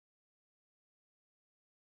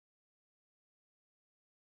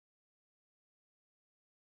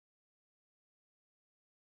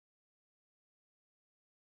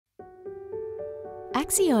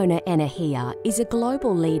ACCIONA Energía is a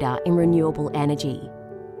global leader in renewable energy,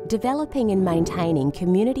 developing and maintaining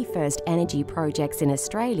community-first energy projects in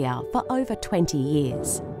Australia for over 20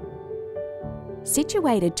 years.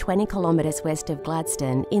 Situated 20 kilometres west of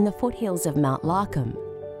Gladstone in the foothills of Mount Larcombe,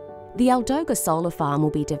 the Aldoga Solar Farm will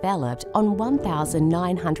be developed on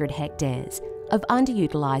 1,900 hectares of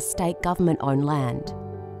underutilised state government-owned land.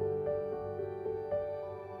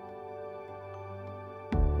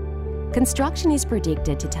 Construction is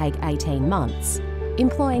predicted to take 18 months,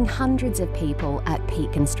 employing hundreds of people at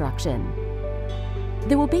peak construction.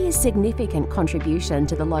 There will be a significant contribution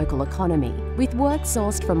to the local economy, with work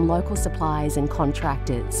sourced from local suppliers and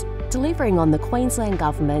contractors, delivering on the Queensland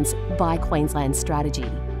Government's Buy Queensland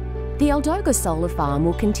strategy. The Aldoga Solar Farm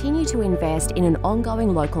will continue to invest in an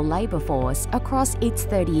ongoing local labour force across its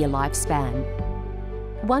 30-year lifespan.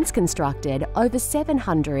 Once constructed, over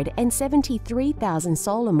 773,000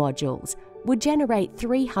 solar modules would generate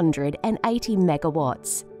 380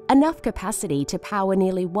 megawatts, enough capacity to power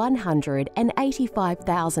nearly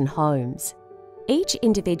 185,000 homes. Each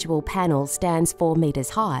individual panel stands 4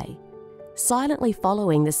 metres high, silently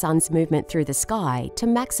following the sun's movement through the sky to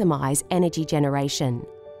maximise energy generation.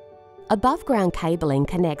 Above-ground cabling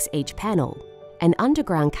connects each panel, and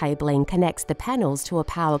underground cabling connects the panels to a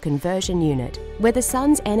power conversion unit, where the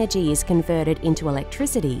sun's energy is converted into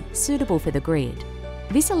electricity suitable for the grid.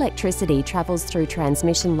 This electricity travels through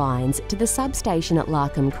transmission lines to the substation at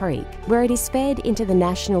Larcombe Creek, where it is fed into the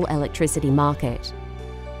national electricity market.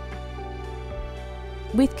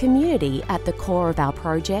 With community at the core of our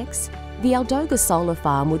projects, the Aldoga Solar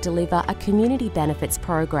Farm will deliver a community benefits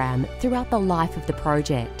program throughout the life of the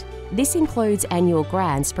project. This includes annual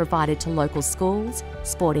grants provided to local schools,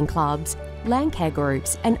 sporting clubs, land care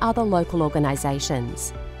groups and other local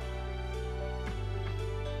organisations.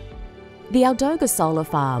 The Aldoga Solar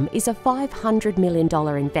Farm is a $500 million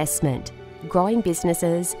investment, growing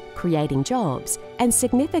businesses, creating jobs and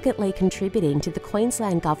significantly contributing to the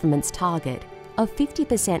Queensland Government's target of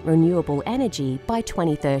 50% renewable energy by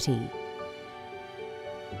 2030.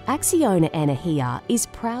 ACCIONA Energía is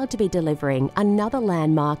proud to be delivering another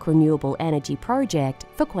landmark renewable energy project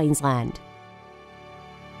for Queensland.